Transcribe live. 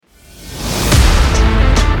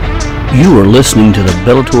You are listening to the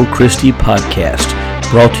Bellator Christi podcast,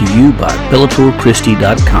 brought to you by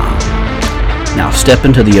BellatorChristi.com. Now step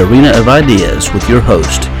into the arena of ideas with your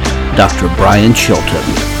host, Dr. Brian Chilton.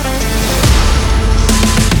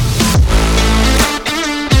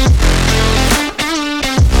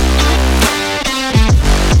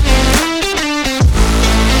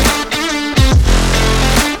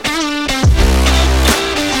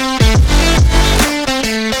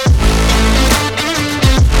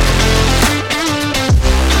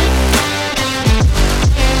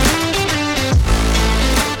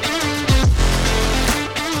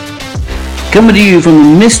 Coming to you from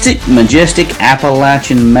the mystic, majestic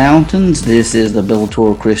Appalachian Mountains, this is the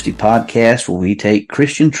Bellator Christi podcast, where we take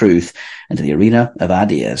Christian truth into the arena of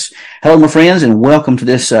ideas. Hello, my friends, and welcome to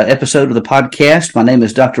this episode of the podcast. My name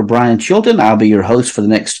is Dr. Brian Chilton. I'll be your host for the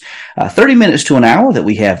next 30 minutes to an hour that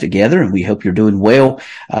we have together, and we hope you're doing well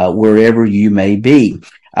wherever you may be.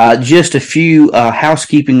 Just a few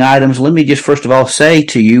housekeeping items. Let me just first of all say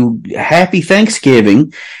to you, Happy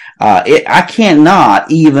Thanksgiving. I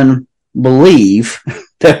cannot even believe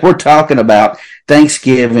that we're talking about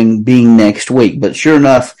Thanksgiving being next week, but sure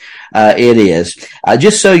enough, it is.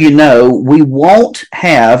 Just so you know, we won't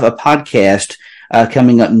have a podcast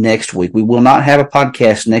coming up next week. We will not have a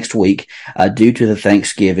podcast next week due to the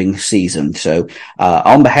Thanksgiving season. So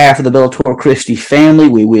on behalf of the Bellator Christi family,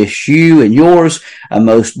 we wish you and yours a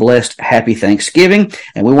most blessed, happy Thanksgiving.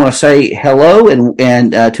 And we want to say hello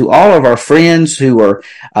and to all of our friends who are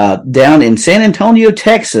down in San Antonio,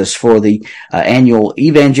 Texas for the annual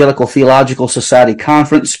Evangelical Theological Society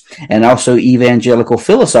Conference and also Evangelical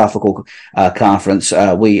Philosophical Conference.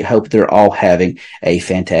 We hope they're all having a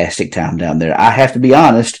fantastic time down there. I have to be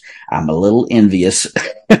honest, I'm a little envious.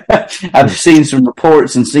 I've seen some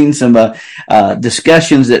reports and seen some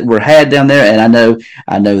discussions that were had down there, and I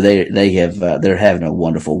know they're having a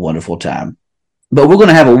wonderful time. But we're going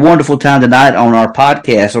to have a wonderful time tonight on our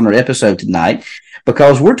podcast, on our episode tonight,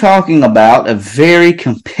 because we're talking about a very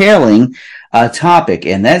compelling topic,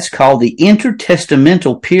 and that's called the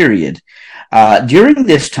Intertestamental period. During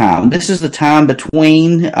this time, this is the time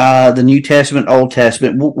between the New Testament, Old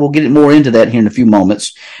Testament. We'll get more into that here in a few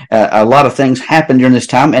moments. A lot of things happened during this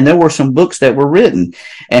time, and there were some books that were written.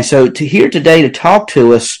 And so here today to talk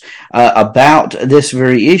to us about this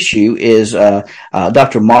very issue is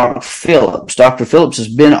Dr. Mark Phillips. Dr. Phillips has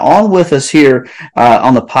been on with us here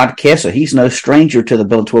on the podcast, so he's no stranger to the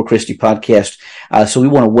Bellator Christi podcast. So we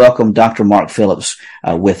want to welcome Dr. Mark Phillips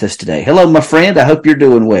with us today. Hello, my friend. I hope you're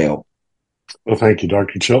doing well. Well, thank you,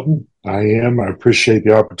 Dr. Chilton. I am. I appreciate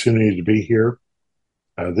the opportunity to be here.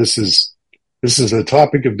 This is a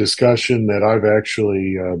topic of discussion that I've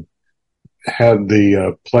actually had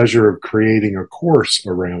the pleasure of creating a course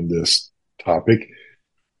around this topic.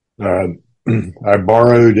 I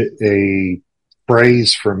borrowed a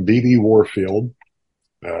phrase from B.B. Warfield,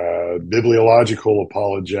 bibliological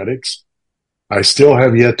apologetics. I still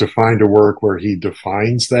have yet to find a work where he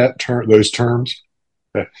defines those terms.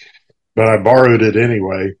 But I borrowed it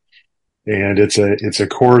anyway, and it's a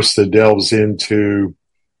course that delves into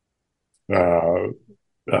a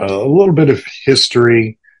little bit of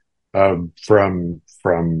history from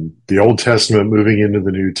the Old Testament moving into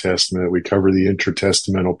the New Testament. We cover the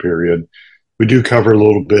intertestamental period. We do cover a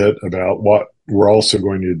little bit about what we're also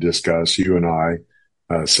going to discuss, you and I,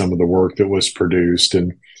 some of the work that was produced,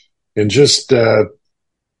 and just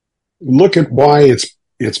look at why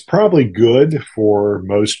it's probably good for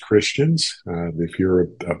most Christians. If you're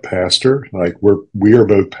a pastor, like we are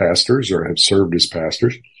both pastors or have served as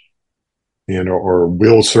pastors, or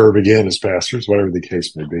will serve again as pastors, whatever the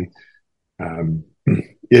case may be.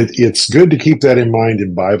 It's good to keep that in mind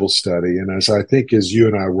in Bible study. And as you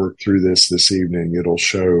and I work through this evening, it'll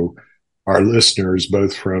show our listeners,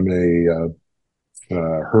 both from a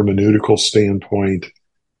hermeneutical standpoint,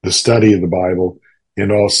 the study of the Bible, and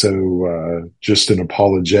also just an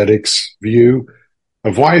apologetics view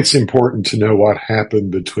of why it's important to know what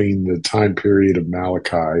happened between the time period of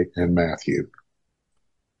Malachi and Matthew.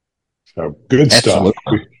 So good stuff.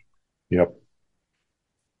 Yep.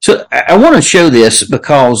 So I want to show this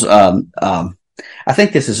because I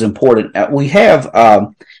think this is important. We have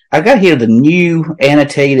I got here the new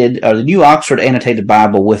Oxford Annotated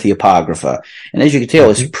Bible with the Apocrypha, and as you can tell,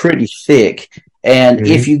 it's pretty thick. And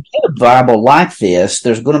if you get a Bible like this,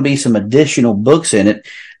 there's going to be some additional books in it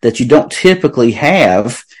that you don't typically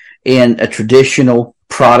have in a traditional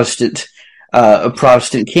Protestant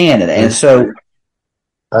canon. And so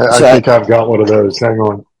I think I've got one of those. Hang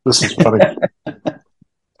on. This is funny.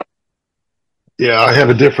 Yeah, I have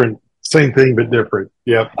a different, same thing, but different.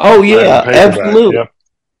 Yep. Oh, yeah, absolutely. Yep.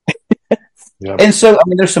 Yep. And so, I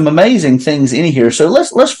mean, there's some amazing things in here. So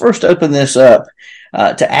let's first open this up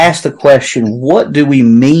to ask the question: what do we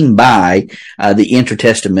mean by the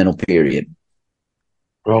intertestamental period?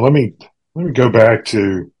 Well, let me go back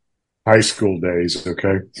to high school days.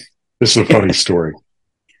 Okay, this is a funny story.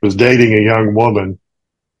 I was dating a young woman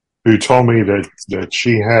who told me that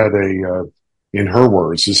she had in her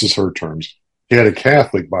words, this is her terms, she had a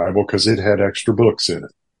Catholic Bible because it had extra books in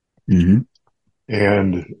it. Mm-hmm.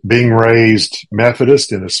 And being raised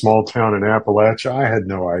Methodist in a small town in Appalachia, I had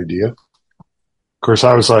no idea. Of course,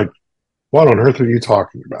 I was like, "What on earth are you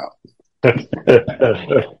talking about?"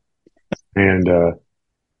 and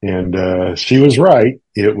she was right.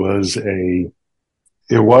 It was a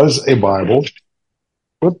Bible.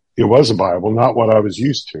 It was a Bible, not what I was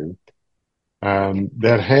used to.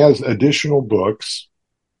 That has additional books,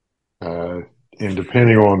 and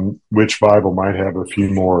depending on which Bible, might have a few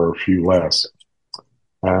more or a few less.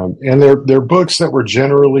 And they're books that were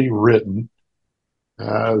generally written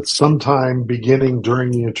sometime beginning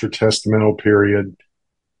during the intertestamental period,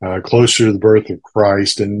 closer to the birth of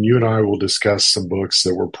Christ. And you and I will discuss some books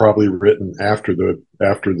that were probably written after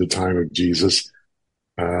the time of Jesus,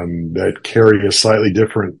 that carry a slightly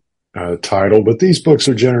different title. But these books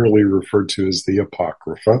are generally referred to as the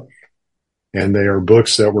Apocrypha, and they are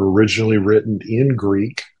books that were originally written in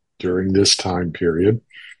Greek during this time period.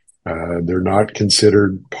 They're not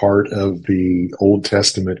considered part of the Old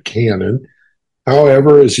Testament canon.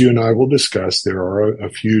 However, as you and I will discuss, there are a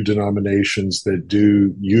few denominations that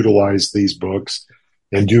do utilize these books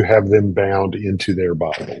and do have them bound into their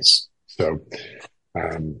Bibles. So,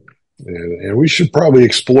 and we should probably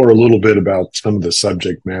explore a little bit about some of the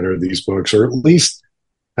subject matter of these books, or at least,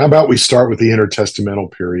 how about we start with the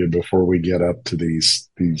intertestamental period before we get up to these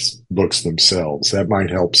books themselves? That might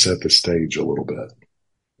help set the stage a little bit.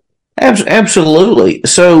 Absolutely.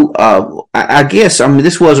 So, I guess, I mean,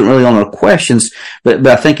 this wasn't really on our questions, but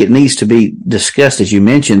I think it needs to be discussed, as you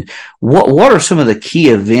mentioned. What are some of the key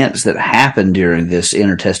events that happened during this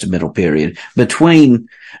intertestamental period between,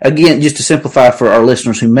 again, just to simplify for our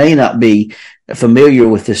listeners who may not be familiar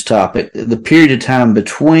with this topic, the period of time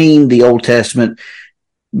between the Old Testament,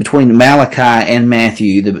 between Malachi and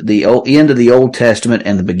Matthew, the end of the Old Testament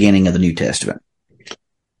and the beginning of the New Testament?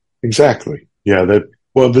 Exactly. Yeah,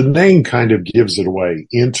 well, the name kind of gives it away,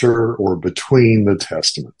 inter or between the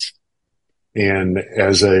testaments. And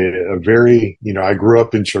as a very, I grew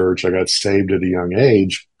up in church, I got saved at a young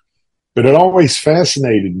age, but it always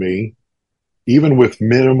fascinated me, even with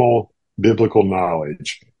minimal biblical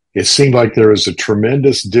knowledge. It seemed like there was a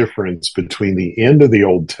tremendous difference between the end of the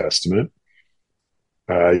Old Testament.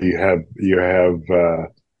 You have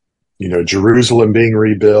Jerusalem being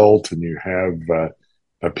rebuilt, and you have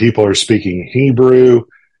people are speaking Hebrew,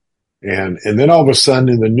 and then all of a sudden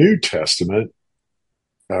in the New Testament,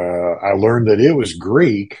 I learned that it was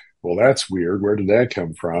Greek. Well, that's weird. Where did that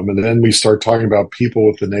come from? And then we start talking about people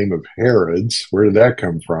with the name of Herods. Where did that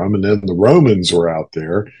come from? And then the Romans were out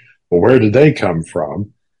there. Well, where did they come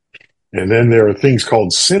from? And then there are things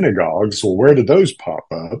called synagogues. Well, where did those pop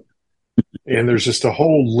up? And there's just a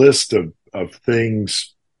whole list of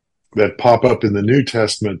things that pop up in the New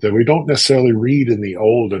Testament that we don't necessarily read in the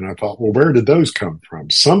Old. And I thought, well, where did those come from?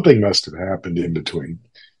 Something must have happened in between.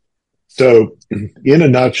 So, in a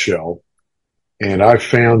nutshell, and I've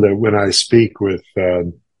found that when I speak with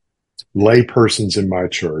lay persons in my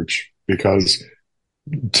church, because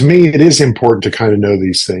to me it is important to kind of know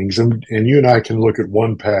these things, and you and I can look at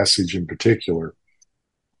one passage in particular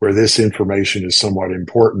where this information is somewhat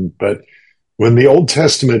important. But when the Old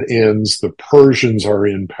Testament ends, the Persians are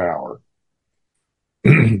in power.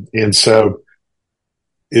 And so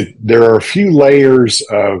there are a few layers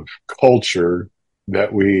of culture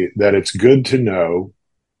that it's good to know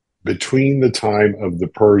between the time of the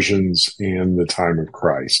Persians and the time of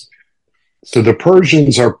Christ. So the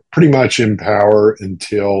Persians are pretty much in power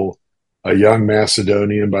until a young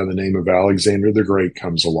Macedonian by the name of Alexander the Great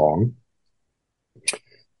comes along,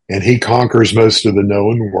 and he conquers most of the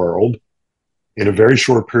known world in a very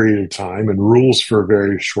short period of time and rules for a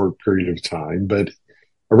very short period of time. But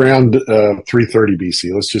around 330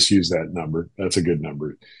 BC, let's just use that number. That's a good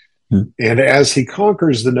number. And as he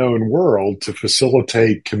conquers the known world to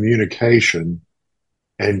facilitate communication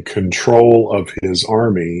and control of his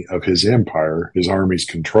army, of his empire, his army's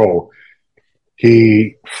control,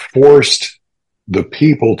 he forced the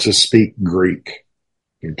people to speak Greek.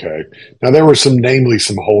 Okay. Now, there were some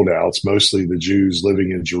holdouts, mostly the Jews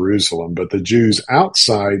living in Jerusalem, but the Jews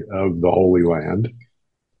outside of the Holy Land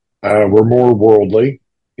were more worldly,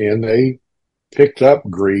 and they picked up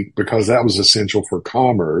Greek because that was essential for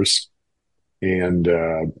commerce. And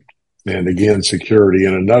and again, security.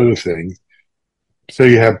 And another thing, so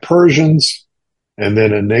you have Persians and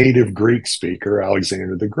then a native Greek speaker,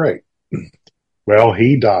 Alexander the Great. Well,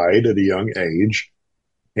 he died at a young age,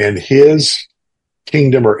 and his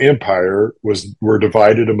kingdom or empire were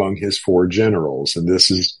divided among his four generals. And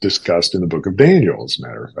this is discussed in the book of Daniel, as a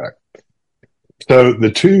matter of fact. So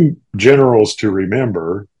the two generals to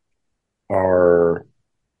remember are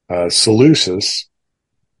Seleucus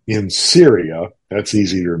in Syria. That's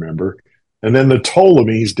easy to remember. And then the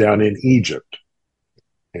Ptolemies down in Egypt.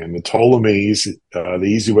 And the Ptolemies, the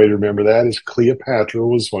easy way to remember that is Cleopatra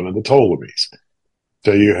was one of the Ptolemies.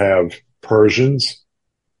 So you have Persians,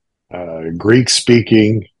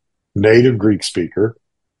 Greek-speaking, native Greek speaker,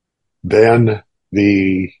 then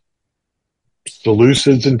the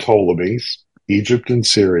Seleucids and Ptolemies, Egypt and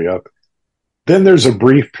Syria. Then there's a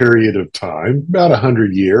brief period of time, about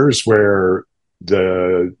 100 years, where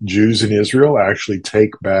the Jews in Israel actually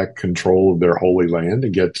take back control of their holy land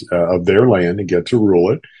and get to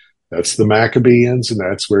rule it. That's the Maccabees, and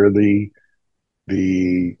that's where the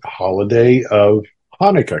holiday of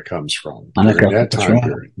Hanukkah comes from during that time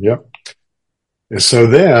period. Yep. And so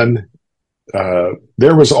then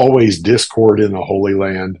there was always discord in the Holy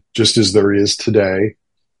Land, just as there is today.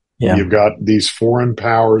 Yeah. You've got these foreign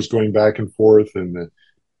powers going back and forth, and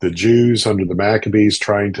the Jews under the Maccabees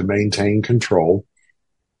trying to maintain control.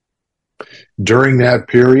 During that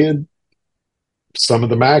period, some of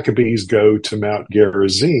the Maccabees go to Mount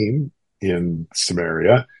Gerizim in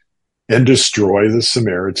Samaria and destroy the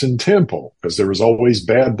Samaritan temple, because there was always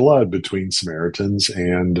bad blood between Samaritans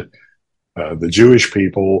and the Jewish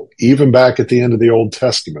people. Even back at the end of the Old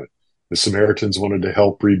Testament, the Samaritans wanted to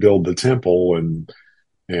help rebuild the temple, and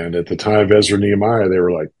at the time of Ezra and Nehemiah, they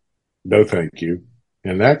were like, no, thank you.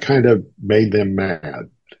 And that kind of made them mad.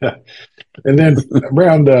 And then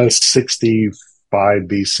around 65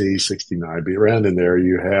 BC, 69 BC, around in there,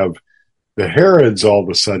 you have the Herods all of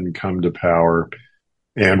a sudden come to power,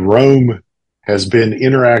 and Rome has been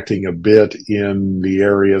interacting a bit in the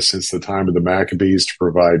area since the time of the Maccabees to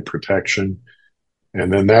provide protection.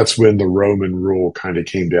 And then that's when the Roman rule kind of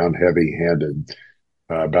came down heavy-handed,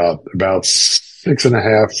 about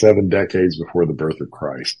 6.5, 7 decades before the birth of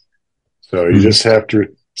Christ. So you just have to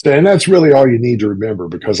stay. And that's really all you need to remember,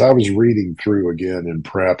 because I was reading through again in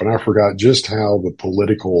prep, and I forgot just how the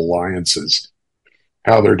political alliances,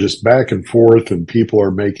 how they're just back and forth, and people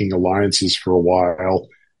are making alliances for a while,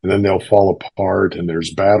 and then they'll fall apart, and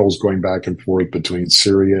there's battles going back and forth between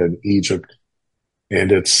Syria and Egypt.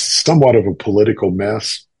 And it's somewhat of a political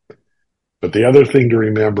mess. But the other thing to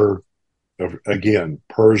remember, again,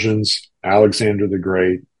 Persians, Alexander the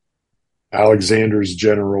Great, Alexander's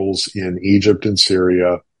generals in Egypt and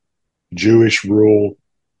Syria, Jewish rule,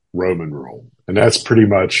 Roman rule. And that's pretty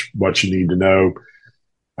much what you need to know.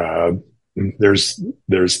 There's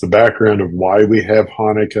the background of why we have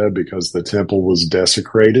Hanukkah, because the temple was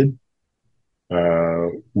desecrated,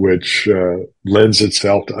 which lends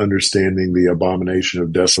itself to understanding the abomination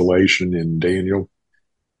of desolation in Daniel.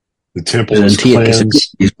 The temple was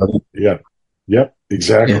cleansed. Yeah. Yep,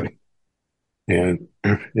 exactly. Yeah.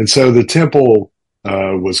 And so the temple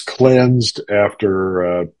was cleansed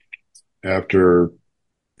after it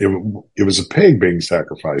was a pig being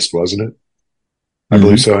sacrificed, wasn't it? I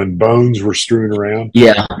believe so. And bones were strewn around.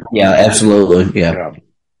 Yeah, absolutely. Yeah.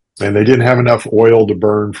 And they didn't have enough oil to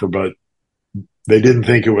burn but they didn't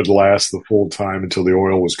think it would last the full time until the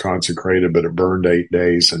oil was consecrated, but it burned 8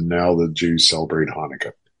 days, and now the Jews celebrate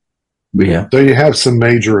Hanukkah. Yeah. So you have some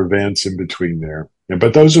major events in between there.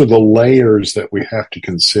 But those are the layers that we have to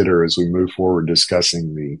consider as we move forward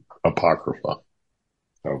discussing the Apocrypha.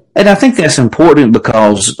 So. And I think that's important,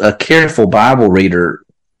 because a careful Bible reader,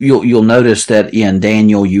 you'll notice that in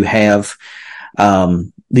Daniel you have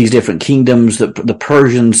these different kingdoms. The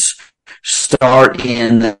Persians start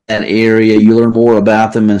in that area. You learn more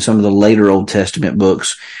about them in some of the later Old Testament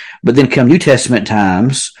books. But then come New Testament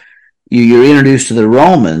times, you're introduced to the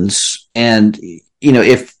Romans. And,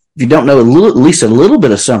 if you don't know at least a little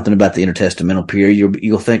bit of something about the intertestamental period,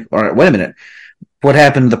 you'll think, all right, wait a minute. What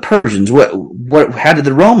happened to the Persians? How did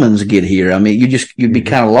the Romans get here? I mean, you'd be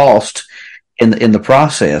kind of lost in the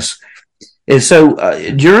process. And so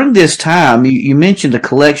during this time, you mentioned a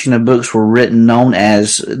collection of books were written known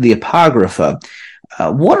as the Apocrypha.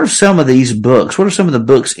 What are some of these books? What are some of the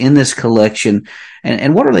books in this collection,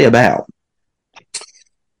 and what are they about?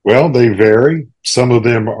 Well, they vary. Some of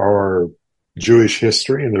them are Jewish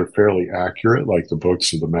history, and they're fairly accurate, like the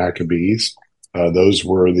books of the Maccabees. Those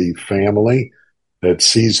were the family that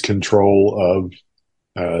seized control of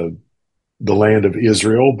the land of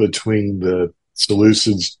Israel between the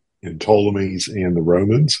Seleucids and Ptolemies and the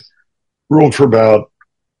Romans. ruled for about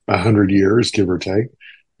 100 years, give or take.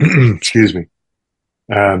 Excuse me.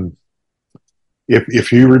 Um,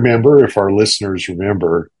 if you remember, if our listeners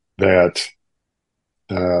remember that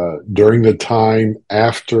during the time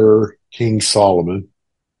after King Solomon,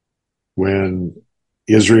 when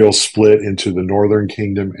Israel split into the northern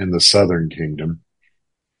kingdom and the southern kingdom,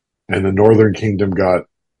 and the northern kingdom got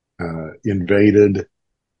invaded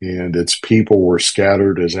and its people were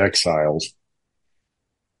scattered as exiles,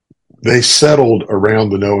 they settled around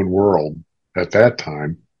the known world at that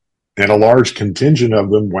time, and a large contingent of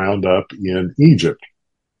them wound up in Egypt,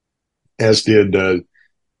 as did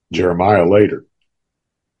Jeremiah later.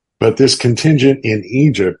 But this contingent in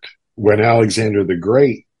Egypt, when Alexander the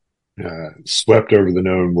Great swept over the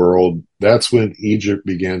known world, that's when Egypt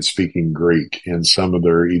began speaking Greek, and some of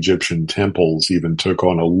their Egyptian temples even took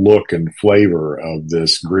on a look and flavor of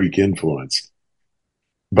this Greek influence.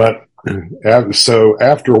 But so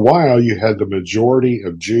after a while, you had the majority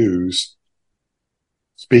of Jews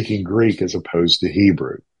speaking Greek as opposed to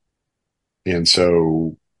Hebrew. And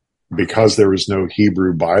so because there was no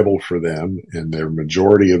Hebrew Bible for them, and the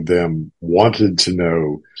majority of them wanted to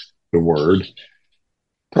know the word,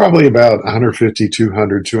 probably about 150,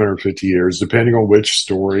 200, 250 years, depending on which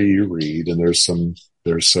story you read. And there's some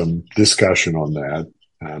discussion on that.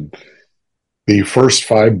 The first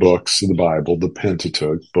 5 books of the Bible, the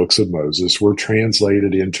Pentateuch, books of Moses, were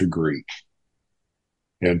translated into Greek.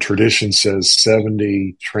 And tradition says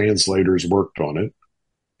 70 translators worked on it.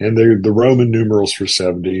 And the Roman numerals for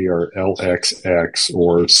 70 are LXX,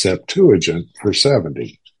 or Septuagint for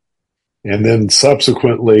 70. And then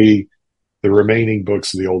subsequently, the remaining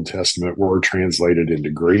books of the Old Testament were translated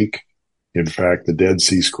into Greek. In fact, the Dead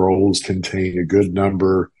Sea Scrolls contain a good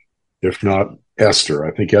number, if not Esther.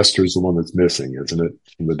 I think Esther is the one that's missing, isn't it,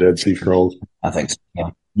 from the Dead Sea Scrolls? I think so, yeah.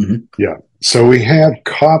 Mm-hmm. Yeah. So we have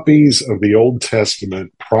copies of the Old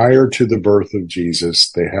Testament prior to the birth of Jesus.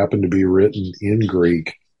 They happen to be written in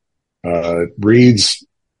Greek. It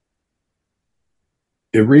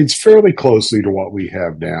reads fairly closely to what we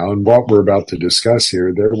have now, and what we're about to discuss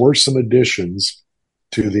here. There were some additions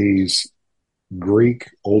to these Greek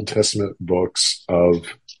Old Testament books of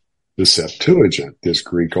the Septuagint, this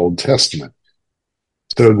Greek Old Testament.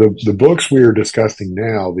 So the books we are discussing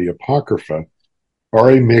now, the Apocrypha, are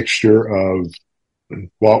a mixture of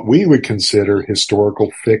what we would consider historical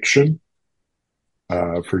fiction.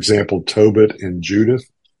 For example, Tobit and Judith.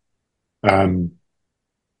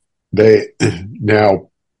 Now,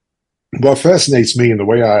 what fascinates me, and the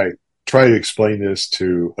way I try to explain this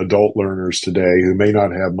to adult learners today who may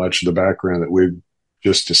not have much of the background that we've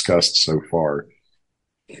just discussed so far,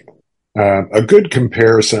 a good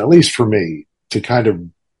comparison, at least for me, to kind of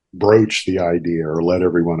broach the idea or let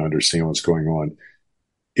everyone understand what's going on.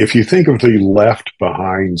 If you think of the Left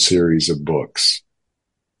Behind series of books,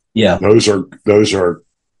 yeah, those are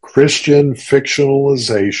Christian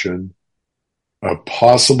fictionalization of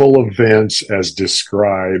possible events as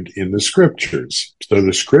described in the scriptures. So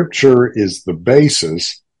the scripture is the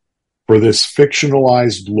basis for this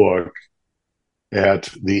fictionalized look at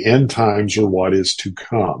the end times or what is to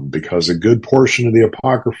come, because a good portion of the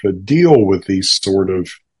Apocrypha deal with these sort of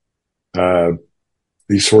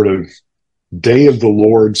day of the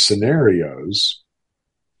Lord scenarios.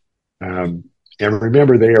 And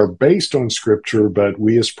remember, they are based on scripture, but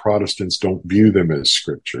we as Protestants don't view them as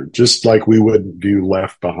scripture, just like we wouldn't view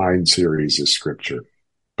Left Behind series as scripture.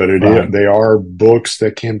 But they are books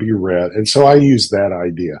that can be read. And so I use that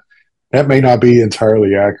idea. That may not be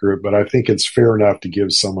entirely accurate, but I think it's fair enough to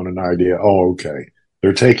give someone an idea. Oh, okay.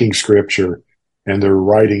 They're taking scripture and they're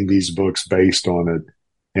writing these books based on it,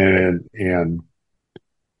 and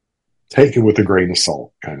take it with a grain of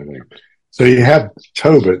salt, kind of thing. So you have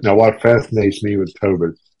Tobit. Now, what fascinates me with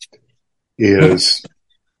Tobit is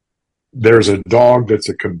there's a dog that's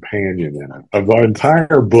a companion in it. Of the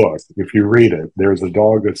entire book, if you read it, there's a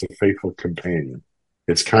dog that's a faithful companion.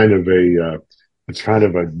 It's kind of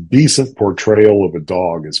a decent portrayal of a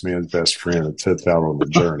dog as man's best friend that sets out on the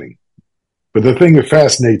journey. But the thing that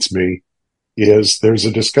fascinates me is there's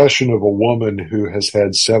a discussion of a woman who has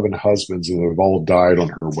had 7 husbands and they've all died on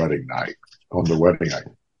their wedding night.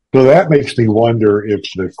 So that makes me wonder if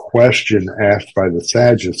the question asked by the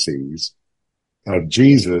Sadducees of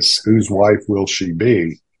Jesus, whose wife will she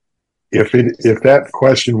be, if that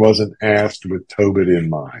question wasn't asked with Tobit in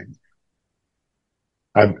mind.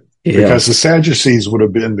 Because the Sadducees would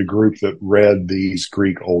have been the group that read these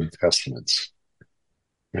Greek Old Testaments.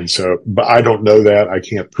 And so, but I don't know that. I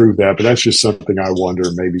can't prove that, but that's just something I wonder.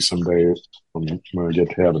 Maybe someday when I get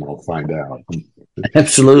to heaven, I'll find out.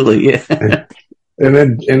 Absolutely. Yeah. And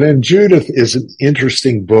then Judith is an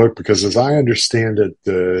interesting book because, as I understand it,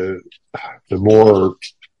 the more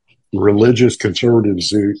religious conservative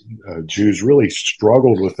Jews really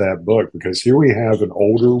struggled with that book, because here we have an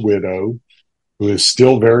older widow who is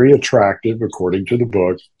still very attractive according to the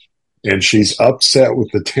book, and she's upset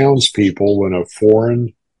with the townspeople when a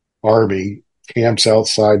foreign army camps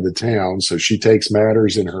outside the town, so she takes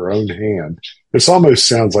matters in her own hand. This almost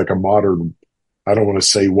sounds like a modern, I don't want to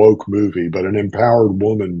say woke movie, but an empowered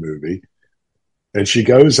woman movie. And she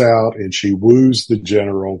goes out and she woos the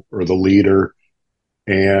general or the leader,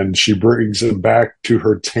 and she brings him back to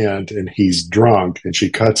her tent, and he's drunk, and she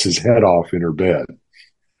cuts his head off in her bed.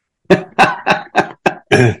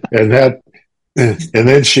 And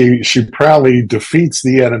then she proudly defeats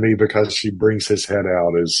the enemy because she brings his head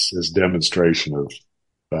out as demonstration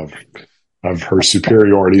of her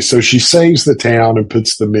superiority. So she saves the town and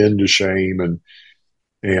puts the men to shame,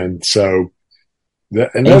 and so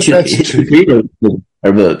that's her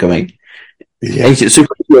book. I mean, yeah. ancient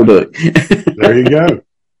superhero book. There you go.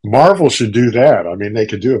 Marvel should do that. I mean, they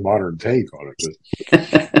could do a modern take on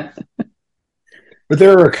it, but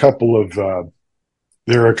there are a couple of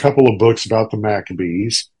books about the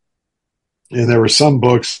Maccabees, and there were some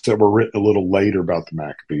books that were written a little later about the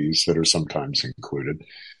Maccabees that are sometimes included.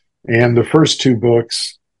 And the first two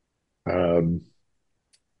books, one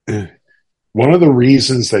of the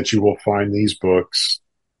reasons that you will find these books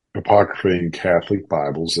apocrypha in Catholic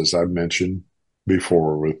Bibles, as I've mentioned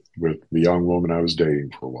before with the young woman I was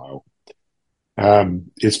dating for a while,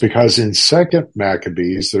 it's because in Second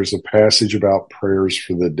Maccabees there's a passage about prayers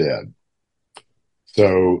for the dead.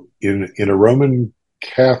 So in a Roman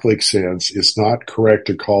Catholic sense, it's not correct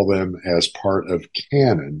to call them as part of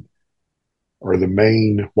canon, or the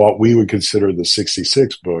main, what we would consider the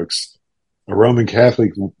 66 books. A Roman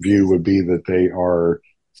Catholic view would be that they are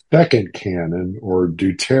second canon or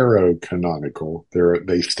deuterocanonical.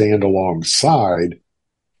 They stand alongside,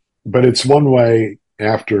 but it's one way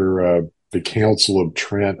after the Council of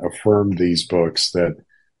Trent affirmed these books that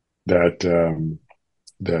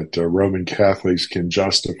Roman Catholics can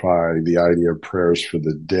justify the idea of prayers for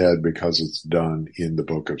the dead because it's done in the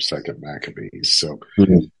book of Second Maccabees. So,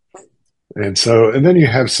 and then you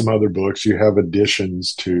have some other books. You have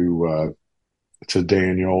additions to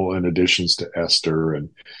Daniel and additions to Esther,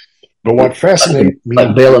 but what fascinates me,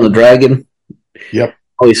 like Bel and the Dragon. Yep,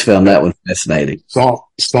 always found that one fascinating. Psalm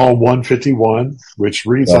 151, which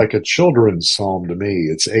reads like a children's psalm to me.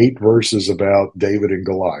 It's 8 verses about David and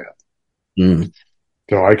Goliath. Mm.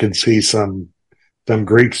 So I can see some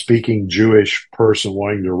Greek-speaking Jewish person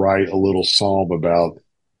wanting to write a little psalm about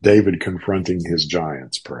David confronting his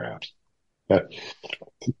giants, perhaps. But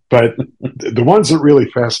the ones that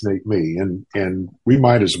really fascinate me, and we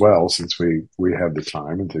might as well, since we have the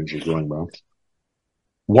time and things are going well.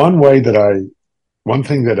 One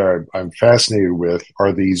thing that I'm fascinated with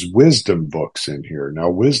are these wisdom books in here. Now,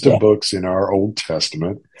 wisdom books in our Old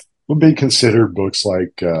Testament would be considered books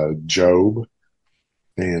like Job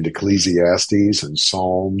and Ecclesiastes and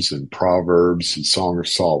Psalms and Proverbs and Song of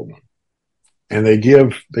Solomon. And they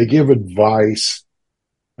give advice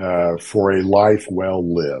for a life well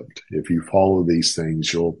lived. If you follow these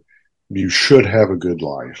things, you should have a good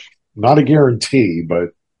life. Not a guarantee, but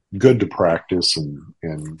good to practice,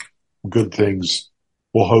 and good things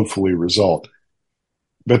will hopefully result.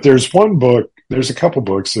 But there's a couple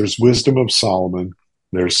books. There's Wisdom of Solomon.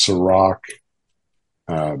 There's Sirach.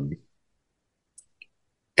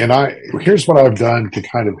 And here's what I've done to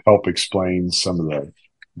kind of help explain some of the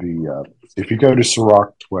if you go to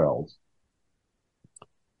Sirach 12,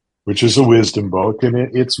 which is a wisdom book,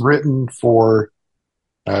 and it's written for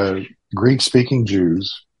Greek-speaking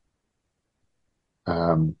Jews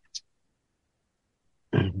to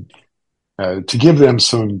give them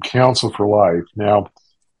some counsel for life. Now,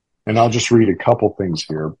 and I'll just read a couple things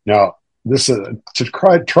here. Now, this to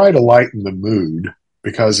try to lighten the mood,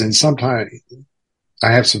 because sometimes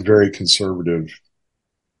I have some very conservative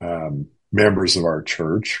members of our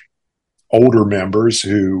church, older members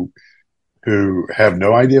who have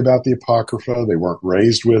no idea about the Apocrypha. They weren't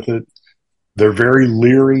raised with it. They're very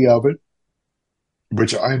leery of it,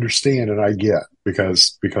 which I understand and I get,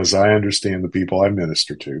 because I understand the people I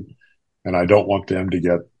minister to, and I don't want them to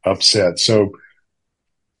get upset. So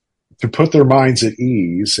to put their minds at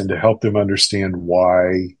ease and to help them understand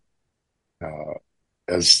why,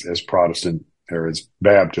 as Protestant or as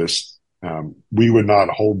Baptists, we would not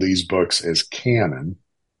hold these books as canon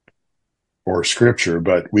or scripture,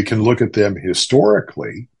 but we can look at them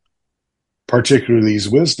historically, particularly these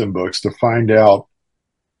wisdom books, to find out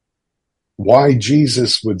why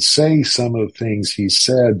Jesus would say some of the things he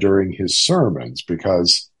said during his sermons,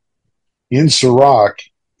 because in Sirach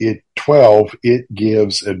 12, it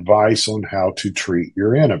gives advice on how to treat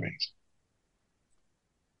your enemies.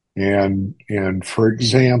 And for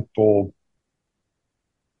example,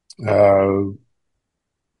 let's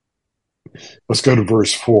go to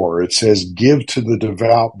verse 4. It says, "Give to the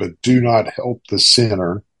devout, but do not help the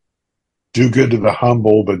sinner. Do good to the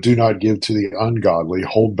humble, but do not give to the ungodly.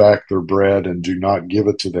 Hold back their bread and do not give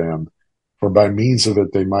it to them. For by means of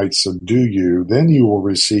it they might subdue you. Then you will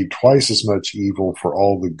receive twice as much evil for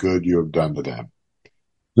all the good you have done to them.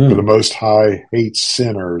 For the Most High hates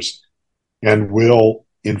sinners and will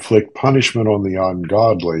inflict punishment on the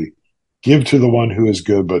ungodly. Give to the one who is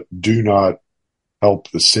good, but do not help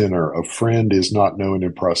the sinner. A friend is not known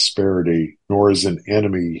in prosperity, nor is an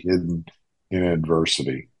enemy hidden in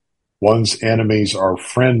adversity. One's enemies are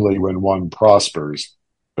friendly when one prospers,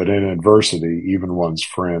 but in adversity, even one's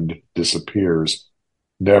friend disappears.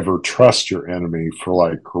 Never trust your enemy, for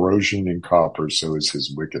like corrosion in copper, so is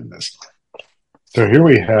his wickedness." So here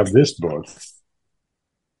we have this book.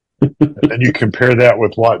 And then you compare that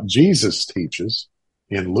with what Jesus teaches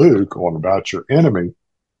in Luke on about your enemy.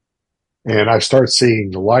 And I start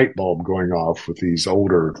seeing the light bulb going off with these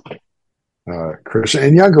older Christians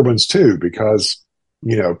and younger ones too, because,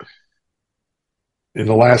 in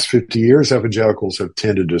the last 50 years, evangelicals have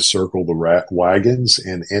tended to circle the wagons,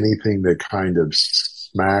 and anything that kind of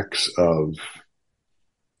smacks of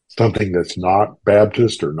something that's not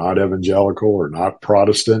Baptist or not evangelical or not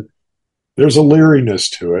Protestant, there's a leeriness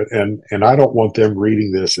to it. And I don't want them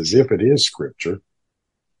reading this as if it is scripture.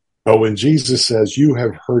 But when Jesus says, "You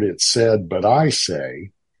have heard it said, but I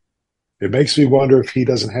say," it makes me wonder if he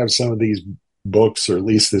doesn't have some of these books, or at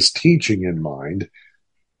least this teaching, in mind.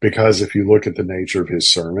 Because if you look at the nature of his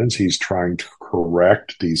sermons, he's trying to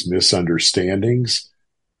correct these misunderstandings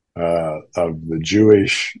of the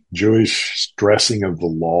Jewish stressing of the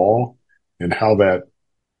law, and how that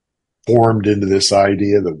formed into this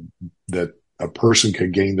idea that a person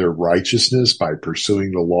could gain their righteousness by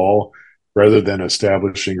pursuing the law rather than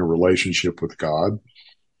establishing a relationship with God.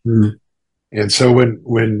 Mm. And so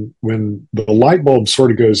when the light bulb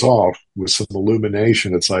sort of goes off with some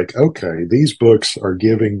illumination, it's like, okay, these books are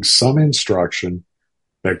giving some instruction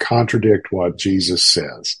that contradict what Jesus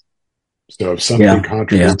says. So if something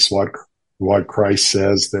contradicts what Christ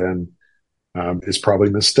says, then it's probably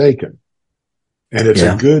mistaken. And it's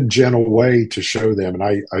a good, gentle way to show them. And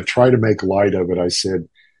I try to make light of it. I said,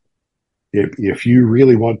 if you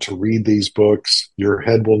really want to read these books, your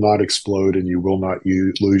head will not explode and you will not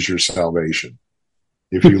lose your salvation.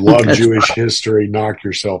 If you love Jewish history, knock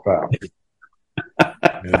yourself out.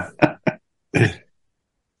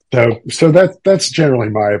 So that's generally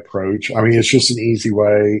my approach. I mean, it's just an easy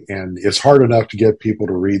way, and it's hard enough to get people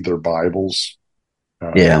to read their Bibles.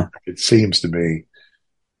 It seems to me.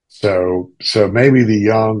 So maybe the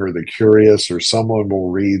young or the curious or someone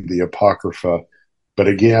will read the Apocrypha, but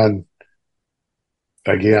again,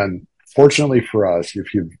 fortunately for us,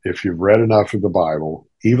 if you've read enough of the Bible,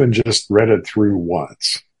 even just read it through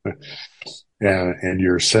once, and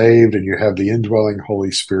you're saved and you have the indwelling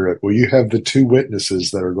Holy Spirit, well, you have the two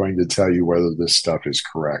witnesses that are going to tell you whether this stuff is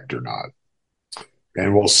correct or not.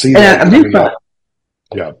 And we'll see that coming up.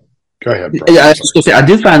 Yeah. Go ahead, brother. I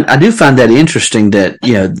do find that interesting that,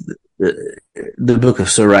 the book of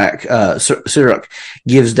Sirach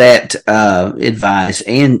gives that advice,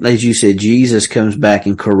 and as you said, Jesus comes back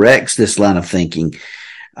and corrects this line of thinking.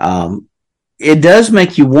 It does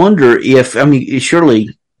make you wonder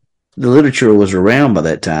surely the literature was around by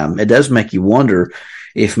that time. It does make you wonder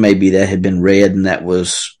if maybe that had been read and that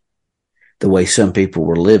was the way some people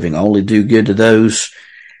were living. Only do good to those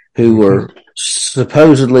who were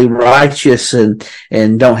supposedly righteous and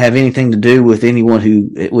don't have anything to do with anyone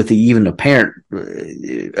with the even apparent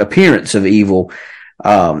appearance of evil.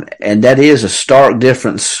 And that is a stark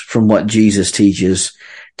difference from what Jesus teaches,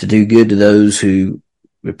 to do good to those who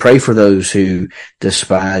pray for those who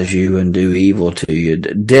despise you and do evil to you.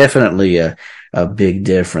 Definitely a big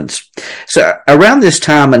difference. So around this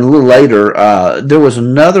time and a little later, there was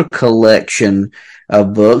another collection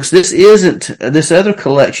of books. This other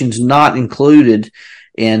collection's not included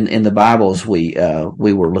in the Bibles we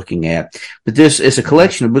were looking at, but this is a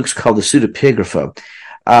collection of books called the Pseudepigrapha.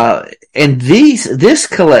 And this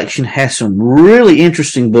collection has some really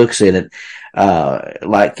interesting books in it.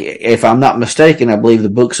 Like, if I'm not mistaken, I believe the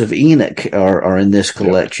books of Enoch are in this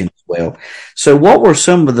collection as well. So what were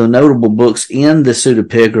some of the notable books in the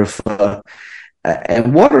Pseudepigrapha,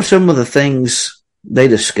 and what are some of the things they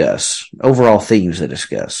discuss, overall themes they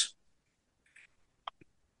discuss?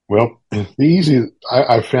 Well,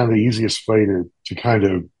 I found the easiest way to kind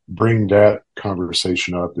of bring that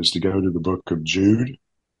conversation up is to go to the book of Jude.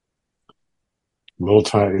 Little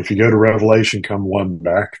time, if you go to Revelation, come one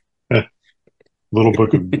back. Little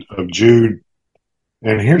book of Jude.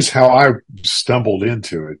 And here's how I stumbled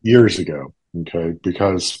into it years ago. Okay.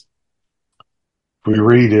 Because we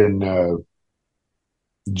read in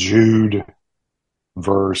Jude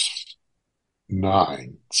verse 9,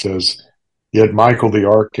 it says, "Yet Michael the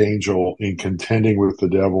archangel, in contending with the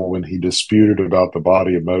devil when he disputed about the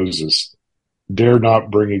body of Moses, dared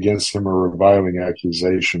not bring against him a reviling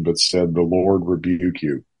accusation, but said, 'The Lord rebuke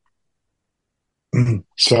you.'"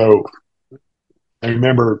 So I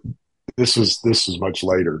remember this was much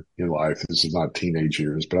later in life. This is not teenage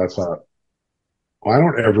years, but I thought, well, I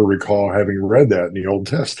don't ever recall having read that in the Old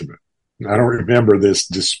Testament. I don't remember this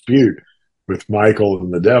dispute with Michael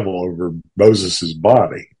and the devil over Moses's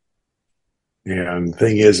body. And the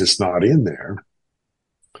thing is, it's not in there.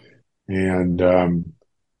 And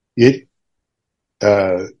it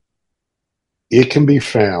can be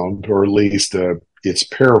found, or at least it's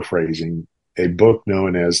paraphrasing a book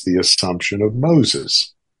known as The Assumption of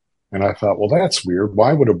Moses. And I thought, well, that's weird.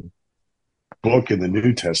 Why would a book in the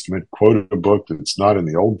New Testament quote a book that's not in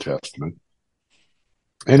the Old Testament?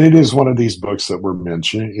 And it is one of these books that were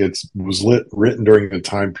mentioned. It was written during the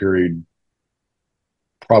time period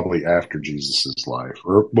probably after Jesus's life,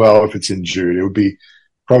 or, well, if it's in Jude, it would be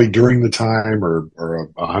probably during the time or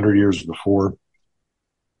 100 years before.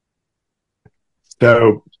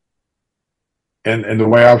 So, and the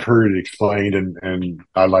way I've heard it explained, and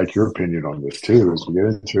I like your opinion on this too as we get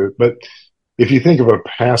into it, but if you think of a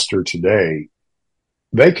pastor today,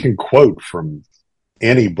 they can quote from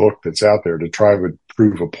any book that's out there to try to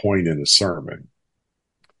prove a point in a sermon.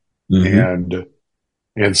 Mm-hmm.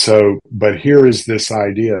 And so, but here is this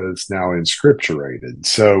idea that's now inscripturated.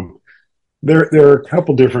 So there are a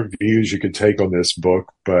couple different views you could take on this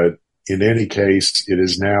book, but in any case, it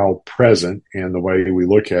is now present. And the way we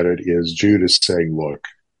look at it is Jude is saying, look,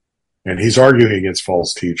 and he's arguing against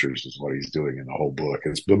false teachers is what he's doing in the whole book.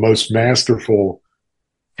 It's the most masterful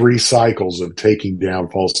 3 cycles of taking down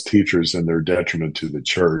false teachers and their detriment to the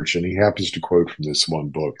church. And he happens to quote from this one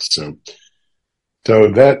book. So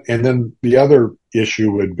that, and then the other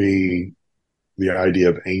issue would be the idea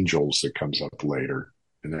of angels that comes up later.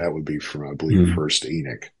 And that would be from, I believe, First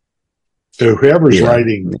Enoch. So whoever's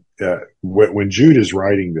writing, when Jude is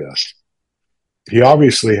writing this, he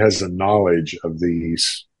obviously has a knowledge of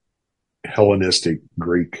these Hellenistic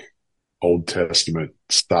Greek Old Testament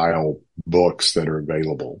style books that are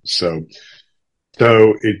available. So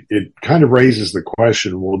it kind of raises the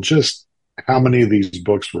question, well, just how many of these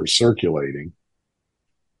books were circulating,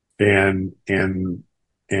 and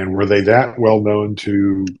were they that well known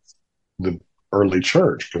to the early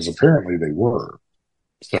church? Because apparently they were.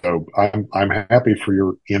 So I'm happy for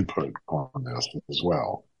your input on this as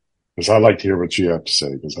well, because I'd like to hear what you have to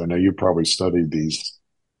say, because I know you probably studied the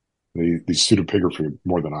pseudepigraphy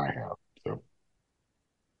more than I have. So.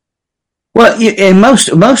 Well, and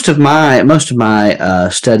most of my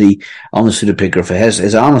study on the pseudepigrapha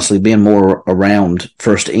has honestly been more around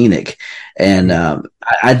First Enoch, and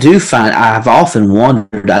I do find I've often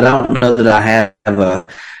wondered. I don't know that I have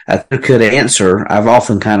a good answer. I've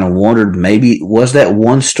often kind of wondered, maybe was that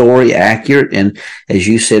one story accurate and, as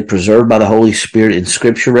you said, preserved by the Holy Spirit,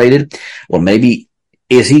 inscripturated, or maybe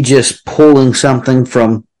is he just pulling something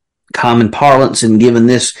from common parlance and using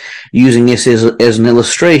this as an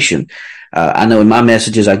illustration? I know in my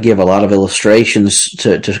messages I give a lot of illustrations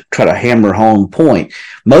to try to hammer home point.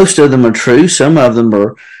 Most of them are true. Some of them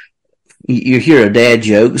are, you hear dad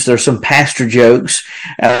jokes. There's some pastor jokes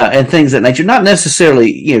and things of that nature. Not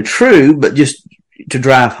necessarily true, but just to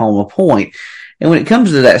drive home a point. And when it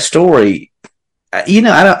comes to that story, I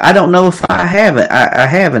don't know if I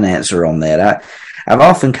have an answer on that. I've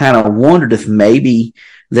often kind of wondered if maybe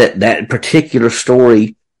that particular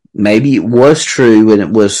story, maybe it was true and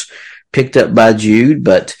it was picked up by Jude,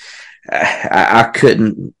 but I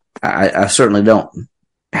couldn't. I certainly don't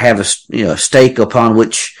have a stake upon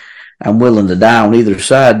which I'm willing to die on either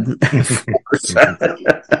side.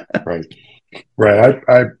 Right.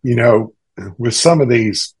 I with some of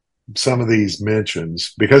these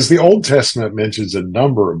mentions, because the Old Testament mentions a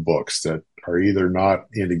number of books that are either not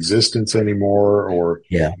in existence anymore or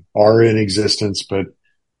are in existence, but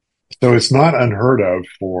so it's not unheard of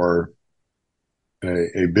for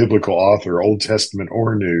a biblical author, Old Testament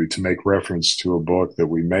or New, to make reference to a book that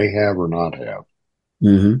we may have or not have.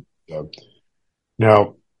 Mm-hmm. So,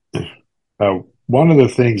 now, one of the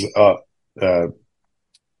things,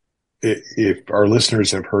 if our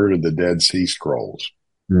listeners have heard of the Dead Sea Scrolls,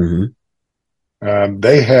 Mm-hmm.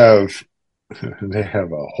 They have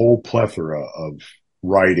a whole plethora of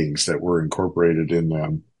writings that were incorporated in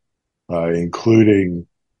them, including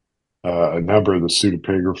a number of the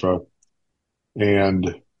pseudepigrapha,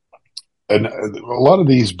 and a lot of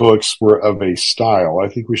these books were of a style. I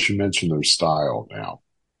think we should mention their style now.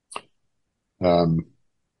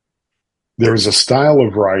 There was a style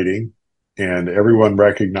of writing, and everyone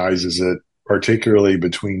recognizes it, particularly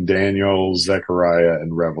between Daniel, Zechariah,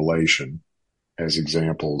 and Revelation as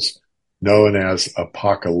examples, known as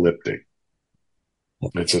apocalyptic.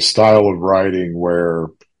 It's a style of writing where,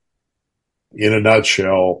 in a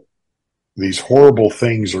nutshell, these horrible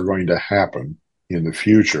things are going to happen in the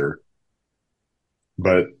future,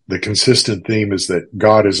 but the consistent theme is that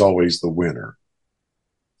God is always the winner.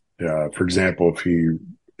 For example, if he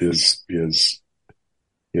is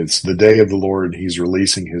it's the day of the Lord, he's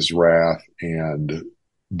releasing his wrath, and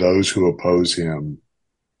those who oppose him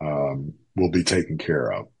will be taken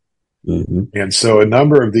care of. Mm-hmm. And so a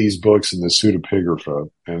number of these books in the pseudepigrapha,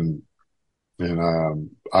 and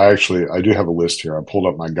I do have a list here. I pulled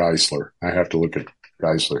up my Geisler. I have to look at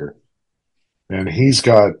Geisler. And he's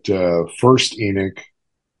got First Enoch,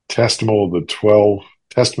 Testament of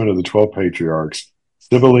the 12 Patriarchs,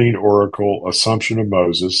 Sibylline Oracle, Assumption of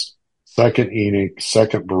Moses, Second Enoch,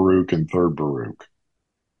 Second Baruch, and Third Baruch.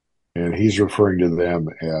 And he's referring to them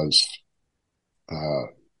as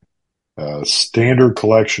a standard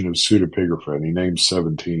collection of pseudepigrapha, and he names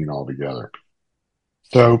 17 altogether.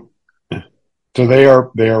 So they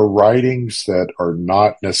are writings that are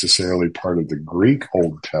not necessarily part of the Greek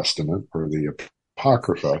Old Testament or the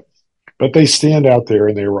Apocrypha, but they stand out there,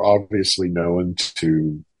 and they were obviously known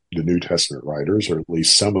to the New Testament writers, or at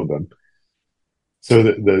least some of them. So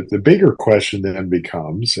the bigger question then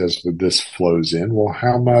becomes, as this flows in, well,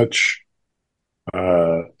 how much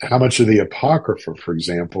of the Apocrypha, for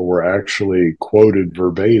example, were actually quoted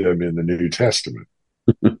verbatim in the New Testament?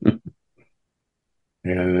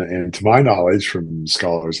 And to my knowledge, from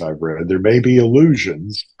scholars I've read, there may be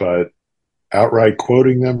allusions, but outright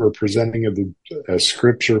quoting them or presenting of as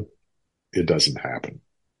scripture, it doesn't happen.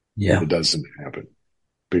 Yeah, it doesn't happen,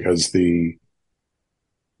 because the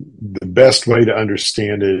best way to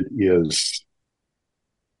understand it is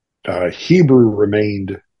Hebrew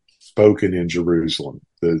remained spoken in Jerusalem.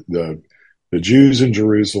 The Jews in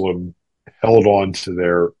Jerusalem held on to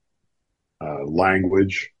their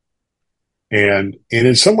language. And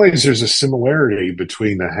in some ways, there's a similarity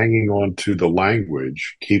between the hanging on to the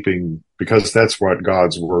language, because that's what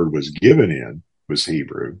God's word was given in, was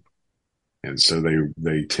Hebrew. And so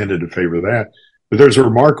they tended to favor that. But there's a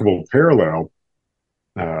remarkable parallel.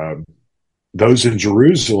 Those in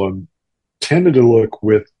Jerusalem tended to look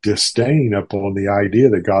with disdain upon the idea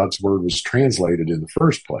that God's word was translated in the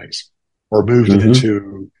first place, or moved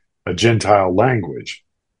into a Gentile language.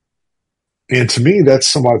 And to me, that's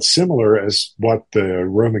somewhat similar as what the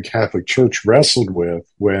Roman Catholic Church wrestled with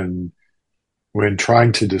when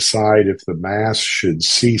trying to decide if the Mass should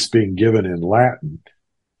cease being given in Latin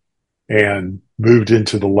and moved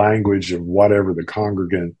into the language of whatever the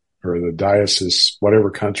congregant or the diocese,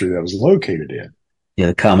 whatever country that was located in. Yeah,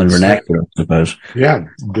 the common vernacular, I suppose. Yeah.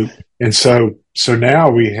 And so now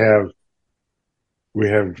we have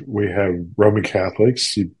Roman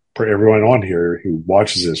Catholics. Everyone on here who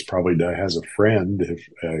watches this probably has a friend,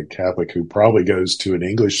 a Catholic, who probably goes to an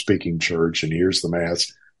English-speaking church and hears the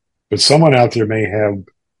Mass. But someone out there may have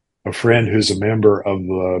a friend who's a member of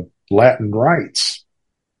the Latin Rites,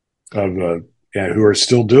 who are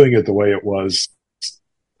still doing it the way it was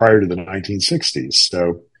prior to the 1960s.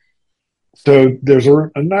 So there's a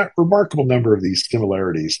remarkable number of these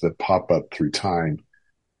similarities that pop up through time,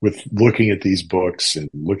 with looking at these books and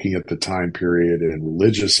looking at the time period and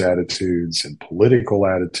religious attitudes and political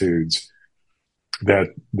attitudes, that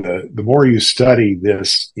the more you study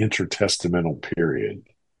this intertestamental period,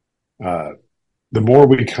 the more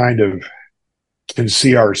we kind of can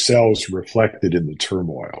see ourselves reflected in the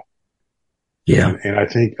turmoil. Yeah. And I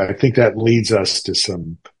think that leads us to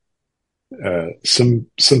some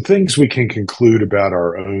things we can conclude about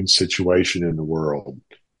our own situation in the world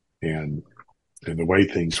and the way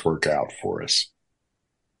things work out for us.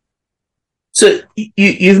 So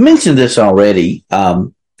you've mentioned this already,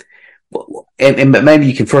 and maybe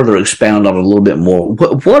you can further expound on it a little bit more.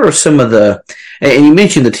 What are some of and you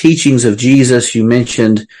mentioned the teachings of Jesus, you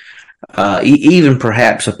mentioned even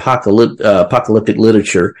perhaps apocalyptic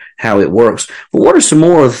literature, how it works. But what are some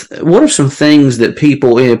things that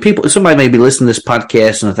people, somebody may be listening to this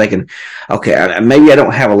podcast and thinking, okay, maybe I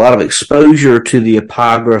don't have a lot of exposure to the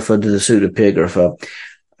Apocrypha, to the pseudepigrapha.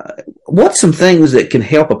 What's some things that can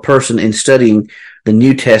help a person in studying the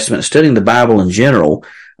New Testament, studying the Bible in general,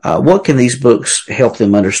 what can these books help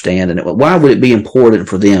them understand? And why would it be important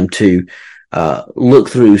for them to look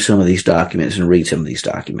through some of these documents and read some of these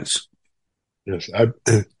documents? Yes,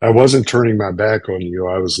 I wasn't turning my back on you.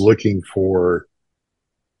 I was looking for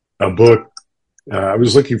a book. I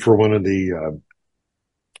was looking for one of the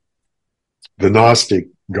Gnostic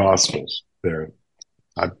Gospels. There,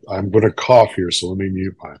 I'm going to cough here, so let me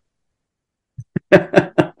mute my.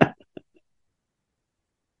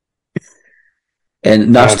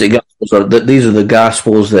 And Gnostic Gospels these are the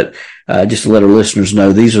Gospels that, just to let our listeners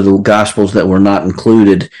know, these are the Gospels that were not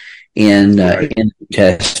included in Right. in the New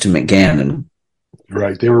Testament canon.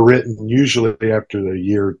 Right. They were written usually after the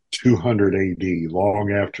year 200 AD,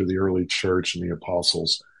 long after the early church and the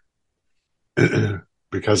apostles,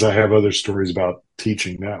 because I have other stories about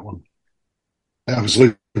teaching that one. I was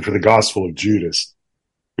looking for the Gospel of Judas,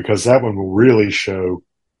 because that one will really show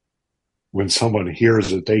when someone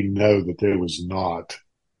hears it, they know that it was not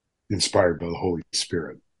inspired by the Holy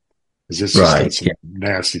Spirit, because this has got some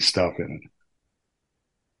nasty stuff in it.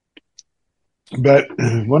 But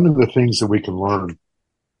one of the things that we can learn,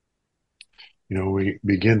 we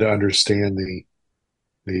begin to understand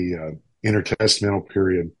the intertestamental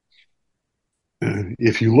period.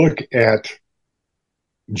 If you look at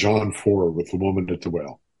John 4 with the woman at the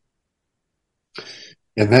well,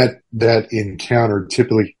 and that encounter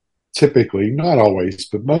typically, not always,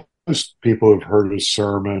 but most people have heard a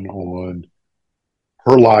sermon on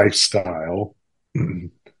her lifestyle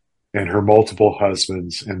and her multiple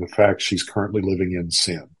husbands and the fact she's currently living in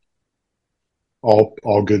sin.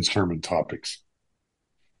 All good sermon topics.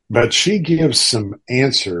 But she gives some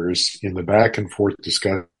answers in the back and forth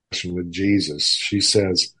discussion with Jesus. She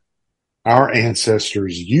says, our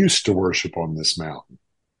ancestors used to worship on this mountain.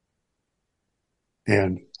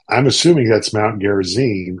 And I'm assuming that's Mount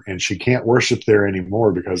Gerizim, and she can't worship there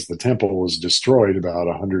anymore because the temple was destroyed about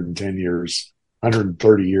 130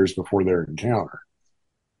 years before their encounter.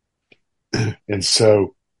 And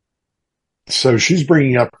so she's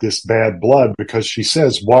bringing up this bad blood because she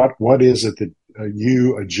says, what is it that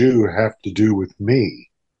you, a Jew, have to do with me?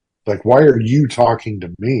 Like, why are you talking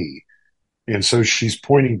to me? And so she's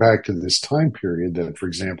pointing back to this time period that, for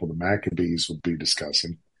example, the Maccabees will be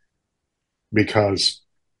discussing, because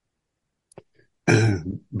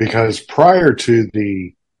prior to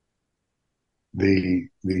the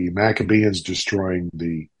Maccabees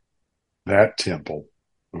destroying that temple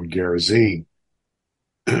of Gerizim,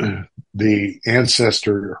 her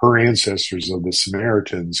ancestors of the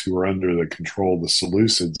Samaritans, who were under the control of the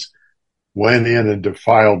Seleucids, went in and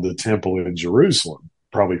defiled the temple in Jerusalem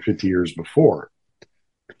probably 50 years before.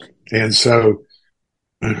 And so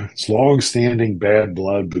it's long-standing bad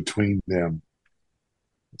blood between them.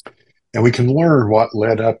 And we can learn what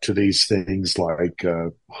led up to these things like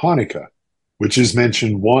Hanukkah, which is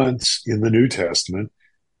mentioned once in the New Testament.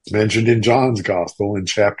 It's mentioned in John's Gospel in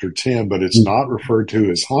chapter 10, but it's not referred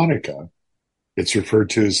to as Hanukkah. It's referred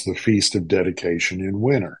to as the Feast of Dedication in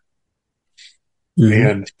winter.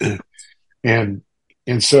 Mm-hmm.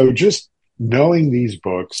 And so just knowing these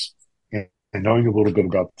books and knowing a little bit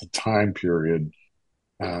about the time period,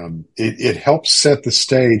 it helps set the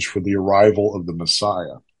stage for the arrival of the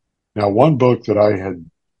Messiah. Now, one book that I had,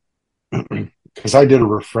 because I did a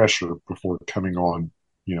refresher before coming on,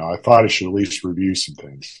 I thought I should at least review some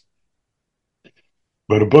things.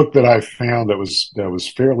 But a book that I found that was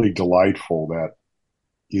fairly delightful, that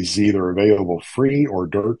is either available free or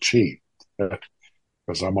dirt cheap,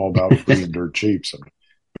 because I'm all about free and dirt cheap.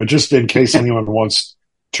 But just in case anyone wants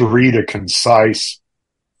to read a concise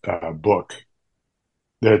book,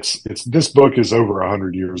 this book is over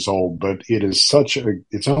 100 years old, but it is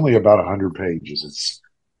it's only about 100 pages.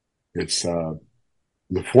 It's The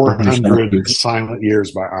 400 Silent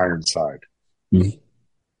Years by Ironside.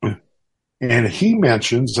 Mm-hmm. And he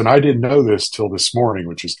mentions, and I didn't know this till this morning,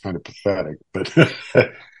 which is kind of pathetic, but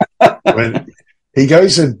when he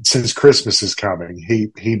goes in, since Christmas is coming,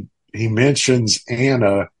 he mentions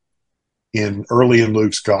Anna early in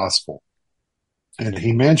Luke's gospel. And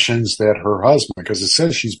he mentions that her husband, because it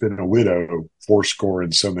says she's been a widow 80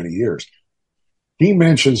 and so many years. He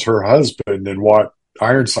mentions her husband and what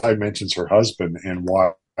Ironside mentions her husband and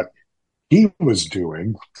what he was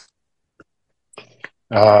doing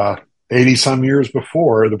 80 some years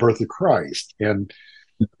before the birth of Christ, and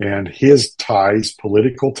his ties,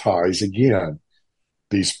 political ties, again,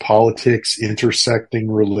 these politics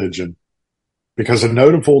intersecting religion, because a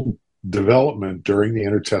notable development during the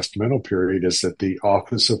intertestamental period is that the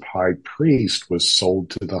office of high priest was sold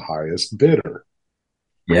to the highest bidder.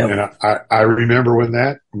 Yeah. And I remember when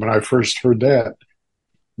I first heard that,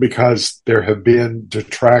 because there have been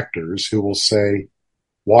detractors who will say,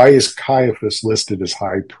 why is Caiaphas listed as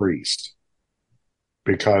high priest?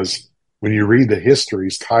 Because when you read the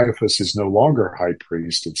histories, Caiaphas is no longer high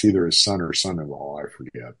priest. It's either his son or son-in-law, I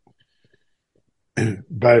forget.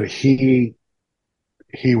 But he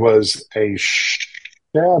was a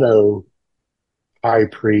shadow high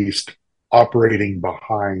priest operating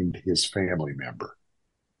behind his family member.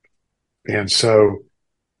 And so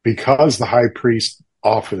because the high priest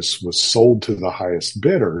office was sold to the highest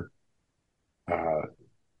bidder,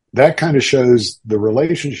 that kind of shows the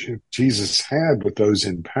relationship Jesus had with those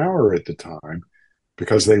in power at the time,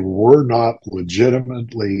 because they were not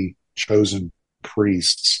legitimately chosen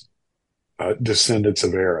priests, descendants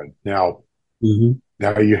of Aaron. Now,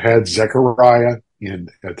 now you had Zechariah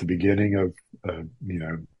at the beginning of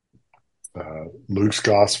Luke's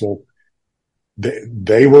gospel.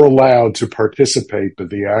 They were allowed to participate, but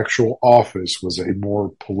the actual office was a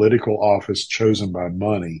more political office chosen by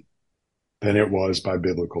money than it was by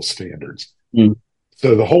biblical standards.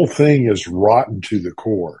 So the whole thing is rotten to the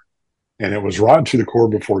core. And it was rotten to the core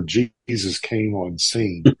before Jesus came on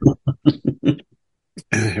scene.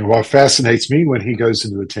 And what fascinates me when he goes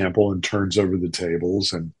into the temple and turns over the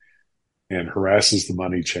tables and harasses the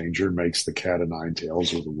money changer, makes the cat o' nine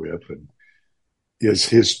tails with a whip, and is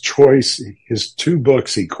his choice, his two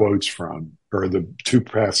books he quotes from, or the two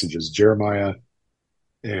passages, Jeremiah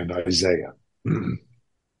and Isaiah.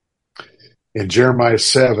 In Jeremiah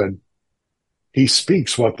 7, he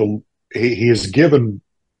speaks what he is given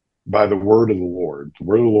by the word of the Lord. The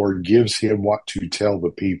word of the Lord gives him what to tell the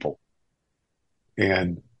people.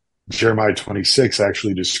 And Jeremiah 26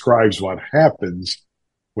 actually describes what happens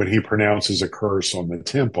when he pronounces a curse on the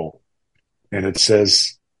temple. And it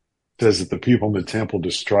says that the people in the temple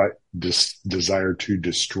desire to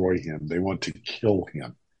destroy him. They want to kill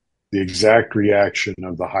him. The exact reaction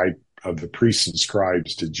of the priests and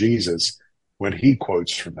scribes to Jesus when he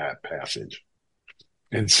quotes from that passage.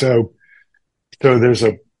 And so there's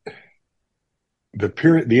the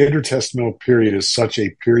intertestamental period is such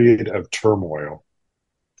a period of turmoil,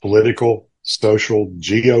 political, social,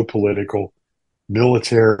 geopolitical,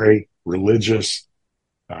 military, religious,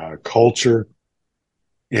 culture,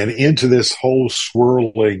 and into this whole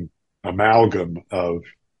swirling amalgam of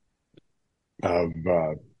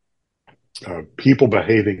people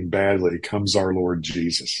behaving badly comes our Lord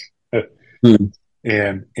Jesus.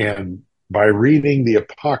 And by reading the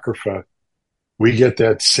Apocrypha, we get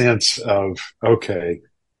that sense of, okay,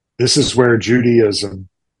 this is where Judaism,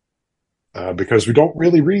 because we don't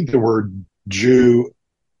really read the word Jew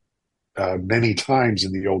many times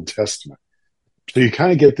in the Old Testament. So you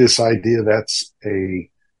kind of get this idea that's and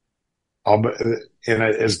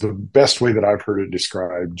as the best way that I've heard it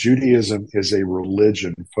described, Judaism is a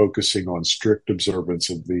religion focusing on strict observance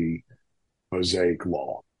of the Mosaic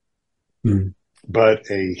law. But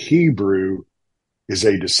a Hebrew is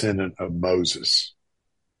a descendant of Moses.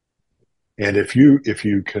 And if you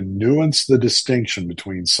can nuance the distinction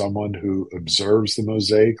between someone who observes the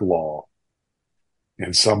Mosaic law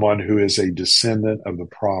and someone who is a descendant of the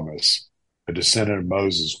promise, a descendant of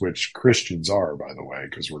Moses, which Christians are, by the way,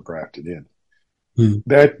 because we're grafted in,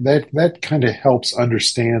 that kind of helps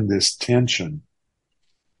understand this tension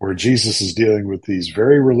where Jesus is dealing with these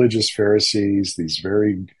very religious Pharisees, these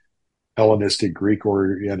very Hellenistic,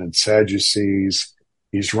 Greek-oriented Sadducees.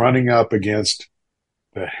 He's running up against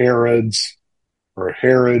the Herods, or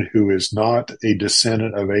Herod, who is not a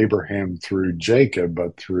descendant of Abraham through Jacob,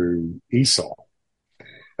 but through Esau,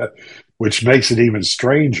 which makes it even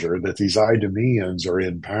stranger that these Idumeans are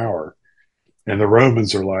in power. And the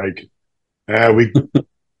Romans are like, the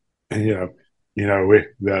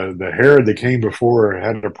Herod that came before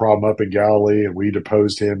had a problem up in Galilee, and we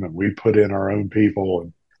deposed him, and we put in our own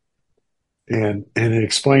people. And it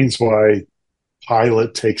explains why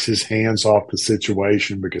Pilate takes his hands off the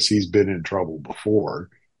situation, because he's been in trouble before.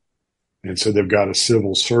 And so they've got a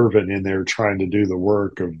civil servant in there trying to do the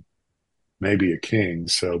work of maybe a king.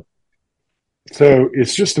 So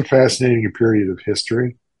it's just a fascinating period of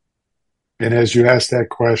history. And as you asked that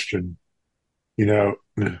question, now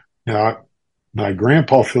my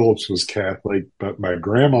grandpa Phillips was Catholic, but my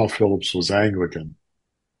grandma Phillips was Anglican.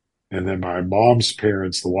 And then my mom's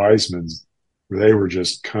parents, the Wisemans, they were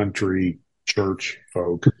just country church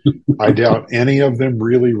folk. I doubt any of them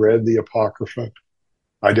really read the Apocrypha.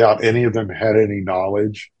 I doubt any of them had any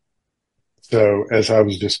knowledge. So as I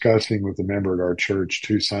was discussing with a member at our church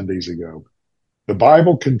 2 Sundays ago, the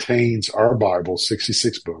Bible contains, our Bible,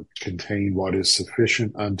 66 books, contain what is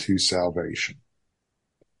sufficient unto salvation.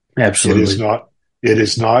 Absolutely. It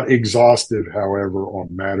is not exhaustive, however,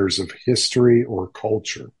 on matters of history or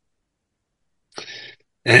culture.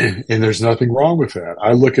 And there's nothing wrong with that.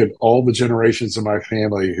 I look at all the generations of my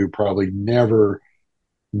family who probably never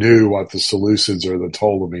knew what the Seleucids or the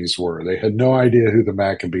Ptolemies were. They had no idea who the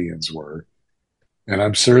Maccabees were. And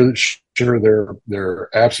I'm sure they're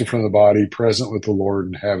absent from the body, present with the Lord,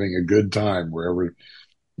 and having a good time wherever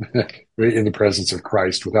in the presence of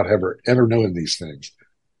Christ without ever knowing these things.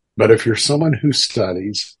 But if you're someone who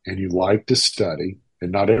studies and you like to study,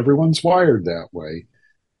 and not everyone's wired that way,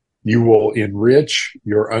 you will enrich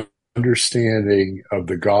your understanding of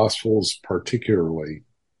the Gospels, particularly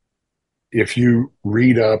if you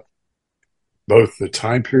read up both the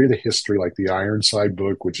time period of history, like the Ironside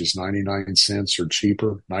book, which is 99 cents or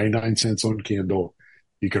cheaper, 99 cents on Kindle.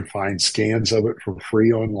 You can find scans of it for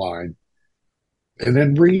free online. And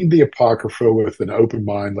then read the Apocrypha with an open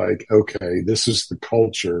mind, like, okay, this is the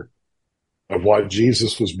culture of what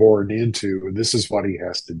Jesus was born into, and this is what he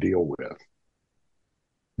has to deal with.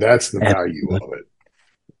 That's the value of it.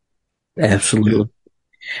 Absolutely.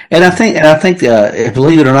 And I think,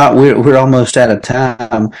 believe it or not, we're almost out of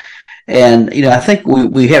time. And, I think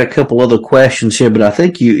we had a couple other questions here, but I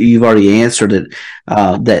think you've already answered it,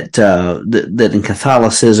 that in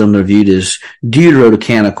Catholicism they're viewed as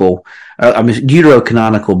deuterocanonical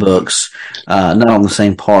books, not on the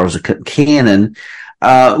same par as a canon.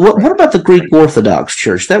 What about the Greek Orthodox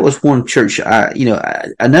Church? That was one church I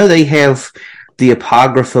know they have the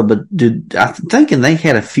Apocrypha, but I'm thinking they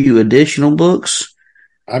had a few additional books.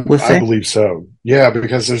 I believe so. Yeah,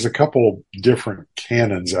 because there's a couple different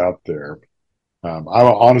canons out there.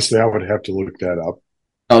 Honestly, I would have to look that up.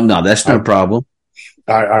 Oh no, that's no problem.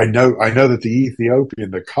 I know that the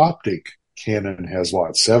Ethiopian, the Coptic canon has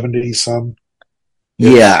what, 70 some?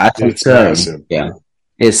 I think it's so. massive. Yeah,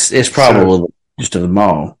 it's probably just of them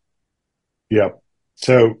all. Yep.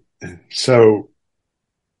 So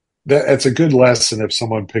that's a good lesson if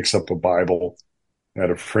someone picks up a Bible at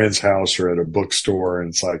a friend's house or at a bookstore, and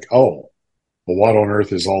it's like, oh, well, what on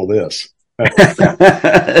earth is all this?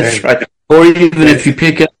 That's right. Or even if you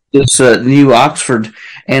pick up this new Oxford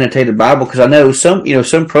annotated Bible, because I know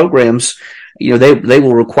some programs, they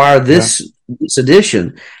will require this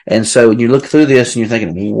edition, and so when you look through this and you're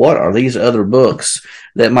thinking, what are these other books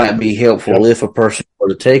that might be helpful if a person were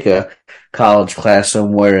to take a college class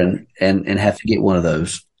somewhere and have to get one of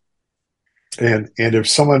those. And if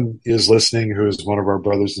someone is listening who is one of our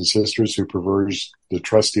brothers and sisters who prefers the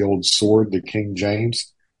trusty old sword, the King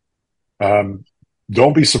James,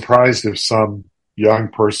 don't be surprised if some young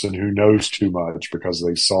person who knows too much because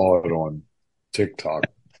they saw it on TikTok.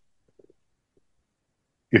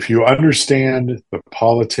 If you understand the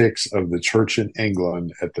politics of the church in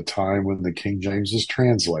England at the time when the King James was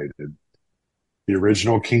translated, the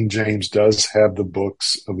original King James does have the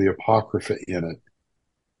books of the Apocrypha in it,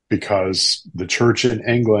 because the church in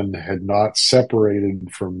England had not separated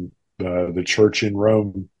from the church in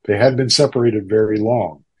Rome. They hadn't been separated very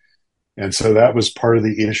long. And so that was part of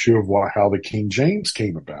the issue of how the King James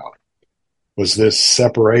came about, was this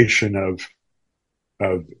separation of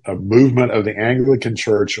a movement of the Anglican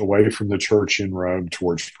Church away from the church in Rome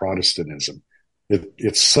towards Protestantism.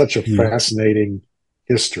 It's such a fascinating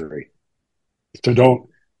history. So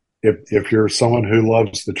if you're someone who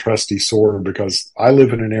loves the trusty sword, because I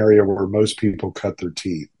live in an area where most people cut their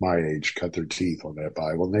teeth, my age, cut their teeth on that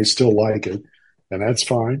Bible, and they still like it, and that's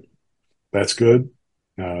fine. That's good.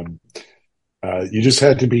 You just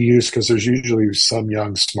had to be used, because there's usually some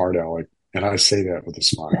young smart aleck, and I say that with a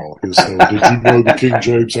smile, who said, did you know the King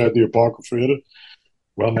James had the Apocrypha in it?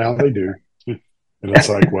 Well, now they do. And it's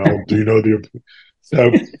like, well, do you know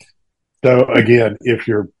so again, if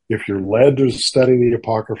you're led to study the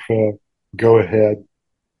Apocrypha, go ahead.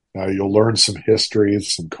 You'll learn some history,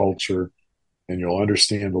 some culture, and you'll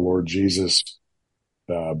understand the Lord Jesus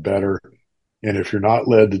better. And if you're not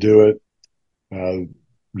led to do it,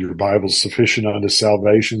 your Bible's sufficient unto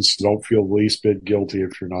salvation, so don't feel the least bit guilty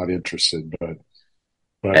if you're not interested.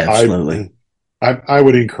 But absolutely, I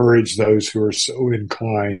would encourage those who are so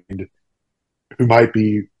inclined, who might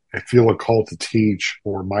feel a call to teach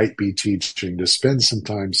or might be teaching, to spend some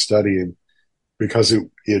time studying, because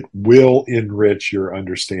it will enrich your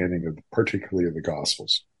understanding of, particularly of the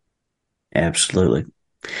Gospels. Absolutely.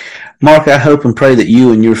 Mark, I hope and pray that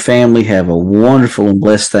you and your family have a wonderful and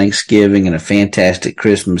blessed Thanksgiving and a fantastic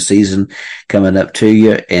Christmas season coming up to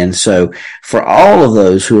you. And so for all of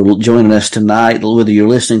those who are joining us tonight, whether you're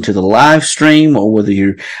listening to the live stream or whether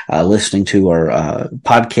you're listening to our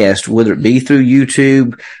podcast, whether it be through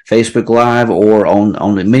YouTube, Facebook Live, or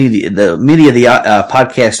on many of the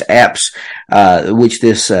podcast apps, which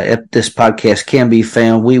this podcast can be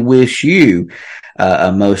found, we wish you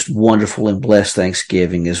a most wonderful and blessed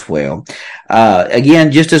Thanksgiving as well.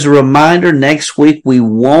 Again, just as a reminder, next week we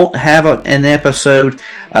won't have an episode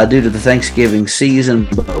due to the Thanksgiving season,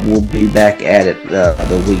 but we'll be back at it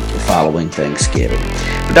the week following Thanksgiving.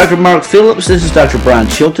 For Dr. Mark Phillips, this is Dr. Brian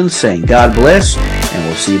Chilton saying God bless, and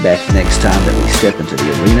we'll see you back next time that we step into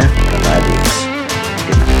the arena of ideas.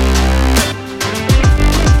 Good night.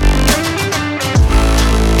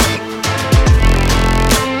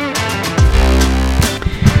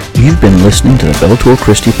 You've been listening to the Bellator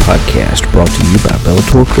Christi podcast, brought to you by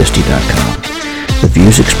BellatorChristi.com. The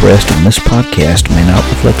views expressed on this podcast may not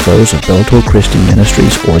reflect those of Bellator Christi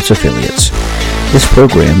Ministries or its affiliates. This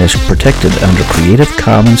program is protected under Creative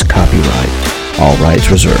Commons copyright, all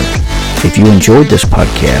rights reserved. If you enjoyed this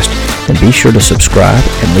podcast, then be sure to subscribe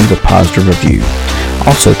and leave a positive review.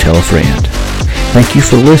 Also tell a friend. Thank you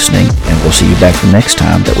for listening, and we'll see you back the next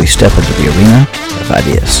time that we step into the arena of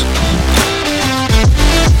ideas.